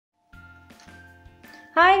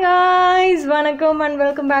Hi guys, vanakkam and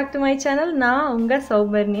welcome back to my channel. நான் உங்க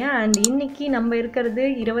Sowbaraniya and இன்னைக்கு நம்ம இருக்குது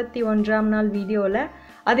 21ஆம் நாள் வீடியோல.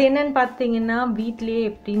 அது என்னன்னு பாத்தீங்கன்னா வீட்லயே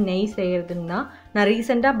எப்படி நெய் செய்யறதுன்னா நான்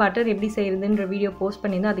ரீசன்ட்டா பட்டர் எப்படி செய்யறதுன்ற வீடியோ போஸ்ட்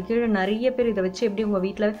பண்ணிருந்தேன். அது கீழ நிறைய பேர் இத வச்சு எப்படி உங்க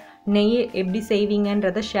வீட்ல நெய் எப்படி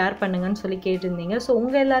செய்வீங்கன்றதை ஷேர் பண்ணுங்கன்னு சொல்லி கேட்டிருந்தீங்க. சோ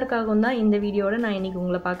உங்க எல்லாருக்காகவும் தான் இந்த வீடியோல நான் இன்னைக்கு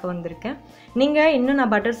உங்களை பார்க்க வந்திருக்கேன். நீங்க இன்னும்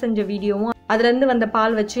நான் பட்டர் செஞ்ச வீடியோவும் அதுல இருந்து வந்த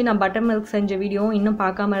பால் வச்சு நான் பட்டர் மில்க் செஞ்ச வீடியோவும் இன்னும்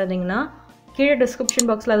பார்க்காம இருந்தீங்கன்னா கீழே டிஸ்கிரிப்ஷன்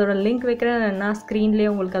பாக்ஸில் அதோட லிங்க் வைக்கிறேன். நான் ஸ்க்ரீன்லேயே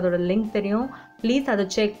உங்களுக்கு அதோட லிங்க் தெரியும். ப்ளீஸ் அதை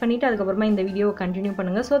செக் பண்ணிவிட்டு அதுக்கப்புறமா இந்த வீடியோவை கண்டினியூ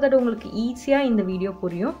பண்ணுங்கள். ஸோ தட் உங்களுக்கு ஈஸியாக இந்த வீடியோ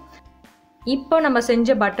புரியும். இப்போ நம்ம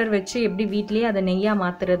செஞ்ச பட்டர் வச்சு எப்படி வீட்லேயே அதை நெய்யாக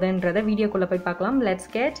மாற்றுறதுன்றதை வீடியோக்குள்ளே போய் பார்க்கலாம். Let's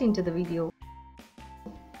get into the video.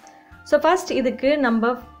 So first இதுக்கு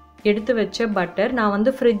நம்ம எடுத்து வச்ச பட்டர் நான்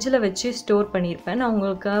வந்து ஃப்ரிட்ஜில் வச்சு ஸ்டோர் பண்ணியிருப்பேன். நான்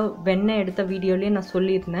உங்களுக்கு வெண்ணெய் எடுத்த வீடியோலேயே நான்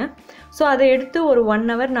சொல்லியிருந்தேன். ஸோ அதை எடுத்து ஒரு 1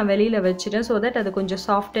 hour நான் வெளியில் வச்சுட்டேன். ஸோ தட் அது கொஞ்சம்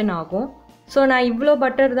சாஃப்டன் ஆகும். ஸோ நான் இவ்வளோ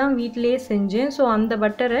பட்டர் தான் வீட்டிலேயே செஞ்சேன். ஸோ அந்த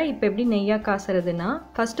பட்டரை இப்போ எப்படி நெய்யாக காசுறதுன்னா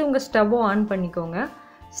ஃபஸ்ட்டு உங்கள் ஸ்டவ்வை ஆன் பண்ணிக்கோங்க.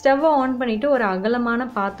 ஸ்டவ்வை ஆன் பண்ணிவிட்டு ஒரு அகலமான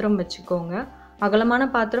பாத்திரம் வச்சுக்கோங்க. அகலமான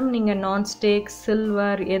பாத்திரம் நீங்கள் நான்ஸ்டிக்,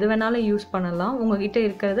 சில்வர் எது வேணாலும் யூஸ் பண்ணலாம். உங்கள்கிட்ட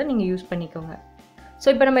இருக்கிறத நீங்கள் யூஸ் பண்ணிக்கோங்க. ஸோ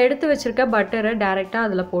இப்போ நம்ம எடுத்து வச்சுருக்க பட்டரை டைரெக்டாக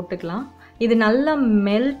அதில் போட்டுக்கலாம். இது நல்லா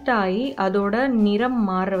மெல்ட் ஆகி அதோட நிறம்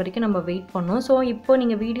மாறுற வரைக்கும் நம்ம வெயிட் பண்ணோம். ஸோ இப்போ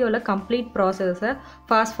நீங்கள் வீடியோவில் கம்ப்ளீட் ப்ராசஸை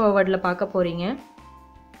ஃபாஸ்ட் ஃபார்வர்டில் பார்க்க போகிறீங்க.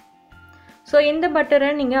 ஸோ இந்த பட்டரை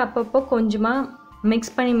நீங்கள் அப்பப்போ கொஞ்சமாக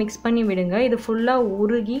மிக்ஸ் பண்ணி விடுங்க. இது ஃபுல்லாக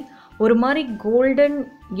உருகி ஒரு மாதிரி கோல்டன்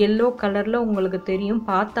எல்லோ கலரில் உங்களுக்கு தெரியும்.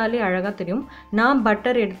 பார்த்தாலே அழகாக தெரியும். நான்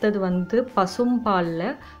பட்டர் எடுத்தது வந்து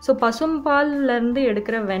பசும்பாலில். ஸோ பசும்பால்லேருந்து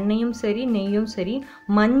எடுக்கிற வெண்ணெயும் சரி நெய்யும் சரி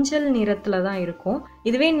மஞ்சள் நிறத்தில் தான் இருக்கும்.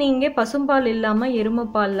 இதுவே நீங்கள் பசும்பால் இல்லாமல்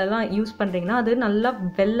எருமைப்பாலெலாம் யூஸ் பண்ணுறீங்கன்னா அது நல்லா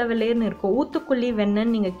வெள்ளை வெள்ளையர்னு இருக்கும். ஊத்துக்குள்ளி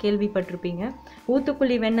வெண்ணெய்ன்னு நீங்கள் கேள்விப்பட்டிருப்பீங்க.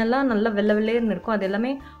 ஊத்துக்குள்ளி வெண்ணெய்லாம் நல்லா வெள்ளை வெள்ளையர்னு இருக்கும். அது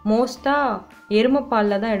எல்லாமே மோஸ்ட்டாக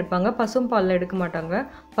எருமைப்பாலில் தான் எடுப்பாங்க, பசும்பாலில் எடுக்க மாட்டாங்க.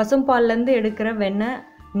 பசும்பால்லேருந்து எடுக்கிற வெண்ணெய்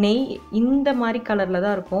நெய் இந்த மாதிரி கலரில்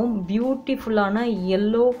தான் இருக்கும். பியூட்டிஃபுல்லான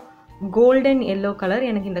எல்லோ, கோல்டன் எல்லோ கலர்.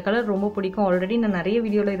 எனக்கு இந்த கலர் ரொம்ப பிடிக்கும். ஆல்ரெடி நான் நிறைய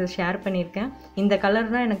வீடியோவில் இதை ஷேர் பண்ணியிருக்கேன். இந்த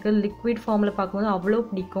கலர்னால் எனக்கு லிக்விட் ஃபார்மில் பார்க்கும்போது அவ்வளோ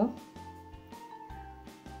பிடிக்கும்.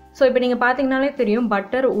 ஸோ இப்போ நீங்கள் பார்த்தீங்கனாலே தெரியும்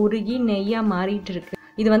பட்டர் உருகி நெய்யாக மாறிட்டு இருக்கு.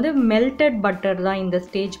 இது வந்து மெல்டட் பட்டர் தான். இந்த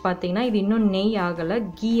ஸ்டேஜ் பார்த்தீங்கன்னா இது இன்னும் நெய் ஆகலை,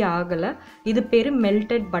 கீ ஆகலை. இது பேர்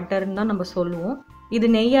மெல்டட் பட்டர்னு தான் நம்ம சொல்லுவோம். இது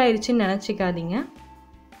நெய் ஆயிடுச்சுன்னு நினச்சிக்காதீங்க.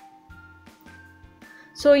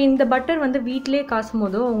 ஸோ இந்த பட்டர் வந்து வீட்டிலே காசும்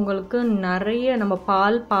போது உங்களுக்கு நிறைய நம்ம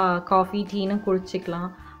பால் காஃபி டீன்னு குடிச்சிக்கலாம்.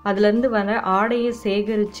 அதுலேருந்து வர ஆடையை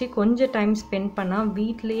சேகரித்து கொஞ்சம் டைம் ஸ்பெண்ட் பண்ணால்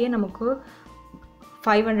வீட்டிலையே நமக்கு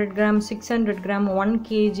 500 கிராம், 600 கிராம், 1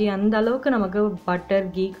 kg அந்த அளவுக்கு நமக்கு பட்டர்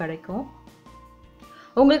கீ கிடைக்கும்.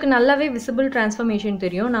 உங்களுக்கு நல்லாவே விசிபிள் டிரான்ஸ்ஃபர்மேஷன்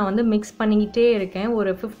தெரியும். நான் வந்து மிக்ஸ் பண்ணிக்கிட்டே இருக்கேன்.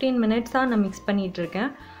 ஒரு 15 மினிட்ஸாக நான் மிக்ஸ்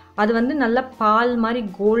பண்ணிகிட்ருக்கேன். அது வந்து நல்ல பால் மாதிரி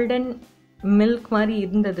கோல்டன் மில்க் மாதிரி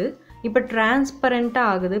இருந்தது. இப்போ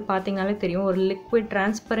டிரான்ஸ்பரண்ட்டாக ஆகுது. பார்த்தீங்கனாலே தெரியும். ஒரு லிக்விட்,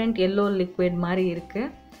 டிரான்ஸ்பரண்ட் எல்லோ லிக்விட் மாதிரி இருக்குது.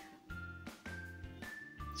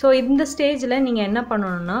 ஸோ இந்த ஸ்டேஜில் நீங்கள் என்ன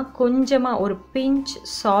பண்ணணும்னா கொஞ்சமாக ஒரு பிஞ்ச்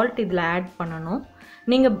சால்ட் இதில் ஆட் பண்ணணும்.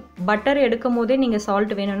 நீங்கள் பட்டர் எடுக்கும் போதே நீங்கள்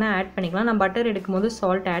சால்ட் வேணும்னா ஆட் பண்ணிக்கலாம். நான் பட்டர் எடுக்கும் போது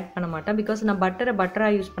சால்ட் ஆட் பண்ண மாட்டேன். பிகாஸ் நான்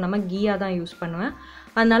பட்டராக யூஸ் பண்ணாமல் கீயாக தான் யூஸ் பண்ணுவேன்.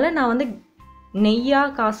 அதனால் நான் வந்து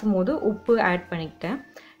நெய்யாக காசும் போது உப்பு ஆட் பண்ணிக்கிட்டேன்.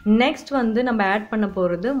 நெக்ஸ்ட் வந்து நம்ம ஆட் பண்ண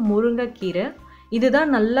போகிறது முருங்கைக்கீரை. இதுதான்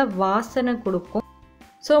நல்ல வாசனை கொடுக்கும்.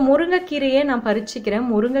 ஸோ முருங்கைக்கீரையே நான் பறிச்சுக்கிறேன்.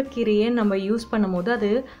 முருங்கைக்கீரையே நம்ம யூஸ் பண்ணும் போது அது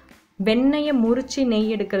வெண்ணெயை முறித்து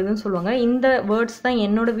நெய் எடுக்கிறதுன்னு சொல்லுவாங்க. இந்த வேர்ட்ஸ் தான்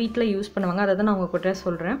என்னோடய வீட்டில் யூஸ் பண்ணுவாங்க. அதை தான் நான் உங்கள்கிட்ட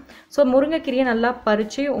சொல்கிறேன். ஸோ முருங்கைக்கீரையை நல்லா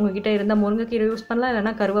பறித்து உங்ககிட்ட இருந்தால் முருங்கைக்கீரை யூஸ் பண்ணலாம்,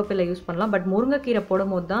 இல்லைனா கருவேப்பிலை யூஸ் பண்ணலாம். பட் முருங்கைக்கீரை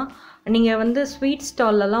போடும்போது தான் நீங்கள் வந்து ஸ்வீட்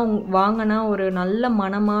ஸ்டால்லலாம் வாங்கினா ஒரு நல்ல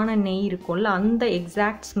மணமான நெய் இருக்கும்ல, அந்த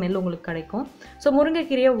எக்ஸாக்ட் ஸ்மெல் உங்களுக்கு கிடைக்கும். ஸோ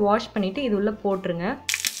முருங்கைக்கீரையை வாஷ் பண்ணிவிட்டு இது உள்ளே போட்டுருங்க.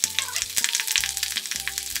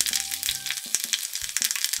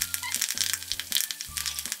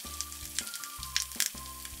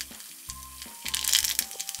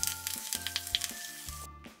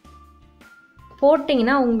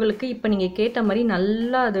 போட்டிங்கன்னா உங்களுக்கு இப்போ நீங்கள் கேட்ட மாதிரி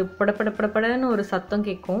நல்லா அது படப்படன்னு ஒரு சத்தம்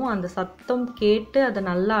கேட்கும். அந்த சத்தம் கேட்டு அது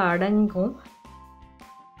நல்லா அடங்கும்.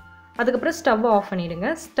 அதுக்கப்புறம் ஸ்டவ் ஆஃப் பண்ணிவிடுங்க.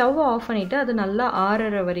 ஸ்டவ் ஆஃப் பண்ணிவிட்டு அது நல்லா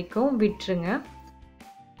ஆறுற வரைக்கும் விட்டுருங்க.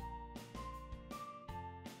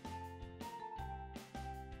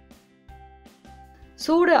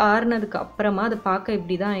 சூடு ஆறுனதுக்கு அப்புறமா அது பார்க்க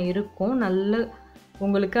இப்படி தான் இருக்கும். நல்ல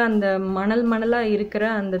உங்களுக்கு அந்த மணலாக இருக்கிற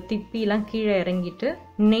அந்த திப்பிலாம் கீழே இறங்கிட்டு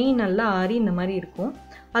நெய் நல்லா ஆறி இந்த மாதிரி இருக்கும்.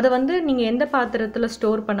 அதை வந்து நீங்கள் எந்த பாத்திரத்தில்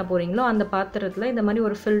ஸ்டோர் பண்ண போகிறீங்களோ அந்த பாத்திரத்தில் இந்த மாதிரி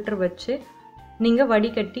ஒரு ஃபில்டர் வச்சு நீங்கள்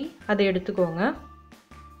வடிகட்டி அதை எடுத்துக்கோங்க.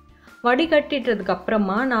 வடிகட்டிட்டதுக்கு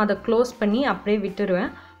அப்புறமா நான் அதை க்ளோஸ் பண்ணி அப்படியே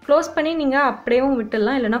விட்டுருவேன். க்ளோஸ் பண்ணி நீங்கள் அப்படியேவும்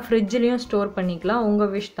விட்டுடலாம், இல்லைனா ஃப்ரிட்ஜ்லேயும் ஸ்டோர் பண்ணிக்கலாம். உங்கள்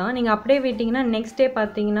விஷ் தான். நீங்கள் அப்படியே விட்டிங்கன்னா நெக்ஸ்ட் டே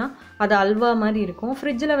பார்த்தீங்கன்னா அது அல்வா மாதிரி இருக்கும்.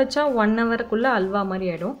 ஃப்ரிட்ஜில் வச்சா 1 ஹவருக்குள்ளே அல்வா மாதிரி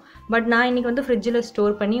ஆகிடும். பட் நான் இன்றைக்கி வந்து ஃப்ரிட்ஜில்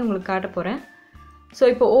ஸ்டோர் பண்ணி உங்களுக்கு காட்ட போகிறேன். ஸோ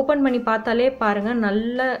இப்போ ஓப்பன் பண்ணி பார்த்தாலே பாருங்கள்,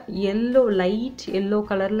 நல்ல எல்லோ, லைட் எல்லோ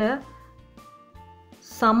கலரில்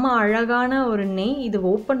செம்ம அழகான ஒரு நெய். இது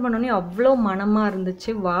ஓப்பன் பண்ணோன்னே அவ்வளோ மணமாக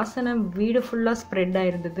இருந்துச்சு. வாசனை வீடு ஃபுல்லாக ஸ்ப்ரெட்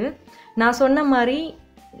ஆகிருந்தது. நான் சொன்ன மாதிரி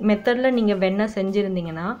மெத்தடில் நீங்கள் வெண்ணெய்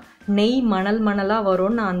செஞ்சுருந்தீங்கன்னா நெய் மணலாக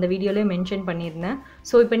வரும்னு நான் அந்த வீடியோலேயே மென்ஷன் பண்ணியிருந்தேன்.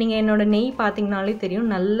 ஸோ இப்போ நீங்கள் என்னோடய நெய் பார்த்தீங்கனாலே தெரியும்,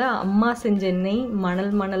 நல்லா அம்மா செஞ்ச நெய்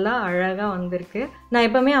மணலாக அழகாக வந்திருக்கு. நான்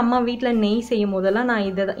எப்போவுமே அம்மா வீட்டில் நெய் செய்யும் போதெல்லாம் நான்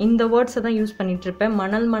இந்த வேர்ட்ஸை தான் யூஸ் பண்ணிகிட்ருப்பேன்,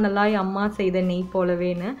 மணலாய் அம்மா செய்த நெய்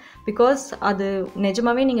போலவேன்னு. பிகாஸ் அது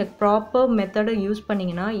நிஜமாகவே நீங்கள் ப்ராப்பர் மெத்தடை யூஸ்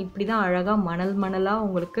பண்ணிங்கன்னா இப்படி தான் அழகாக மணலாக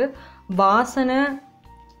உங்களுக்கு வாசனை.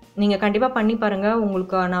 நீங்கள் கண்டிப்பாக பண்ணி பாருங்கள்.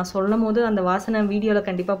 உங்களுக்கு நான் சொல்லும் போது அந்த வாசனை வீடியோவில்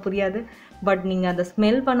கண்டிப்பாக புரியாது. பட் நீங்கள் அதை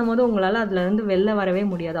ஸ்மெல் பண்ணும்போது உங்களால் அதிலேருந்து வெளில வரவே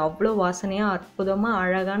முடியாது. அவ்வளோ வாசனையாக அற்புதமாக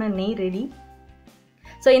அழகான நெய் ரெடி.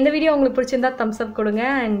 ஸோ இந்த வீடியோ உங்களுக்கு பிடிச்சிருந்தா தம்ஸ் அப் கொடுங்க.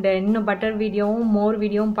 அண்ட் இன்னும் பட்டர் வீடியோவும் மோர்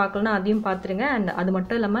வீடியோவும் பார்க்கலன்னா அதையும் பார்த்துருங்க. அண்ட் அது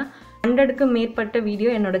மட்டும் இல்லாமல் 100க்கும் மேற்பட்ட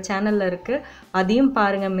வீடியோ என்னோடய சேனலில் இருக்குது, அதையும்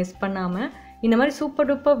பாருங்கள் மிஸ் பண்ணாமல். இந்த மாதிரி சூப்பர்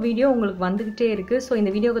டூப்பர் வீடியோ உங்களுக்கு வந்துக்கிட்டே இருக்குது. ஸோ இந்த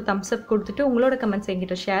வீடியோவுக்கு தம்ஸ் அப் கொடுத்துட்டு உங்களோட கமெண்ட்ஸ்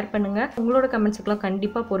என்கிட்ட ஷேர் பண்ணுங்கள். உங்களோட கமெண்ட்ஸுக்கெலாம்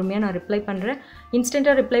கண்டிப்பாக பொறுமையாக நான் ரிப்ளை பண்ணுறேன்.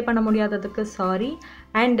 இன்ஸ்டண்ட்டாக ரிப்ளை பண்ண முடியாததுக்கு சாரி.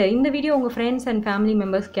 அண்ட் இந்த வீடியோ உங்கள் ஃப்ரெண்ட்ஸ் அண்ட் ஃபேமிலி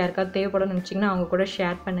மெம்பர்ஸ்க்கு யாருக்காவது தேவைப்படணும்னு நினச்சிங்கன்னா அவங்க கூட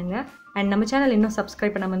ஷேர் பண்ணுங்கள். அண்ட் நம்ம சேனல் இன்னும்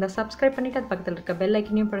சப்ஸ்கிரைப் பண்ணாமல் இருந்தால் சப்ஸ்கிரைப் பண்ணிவிட்டு அது பக்கத்தில் இருக்க பெல்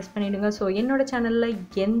ஐக்கனையும் ப்ரெஸ் பண்ணிவிடுங்க. ஸோ என்னோட சேனலில்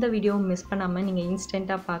எந்த வீடியோவும் மிஸ் பண்ணாமல் நீங்கள்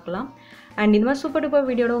இன்ஸ்டண்ட்டாக பார்க்கலாம். அண்ட் இந்த மாதிரி சூப்பர் டூப்பர்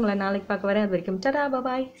வீடியோட உங்களை நாளைக்கு பார்க்க வரேன். அது வரைக்கும் டாடா,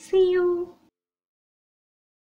 பாய், see you.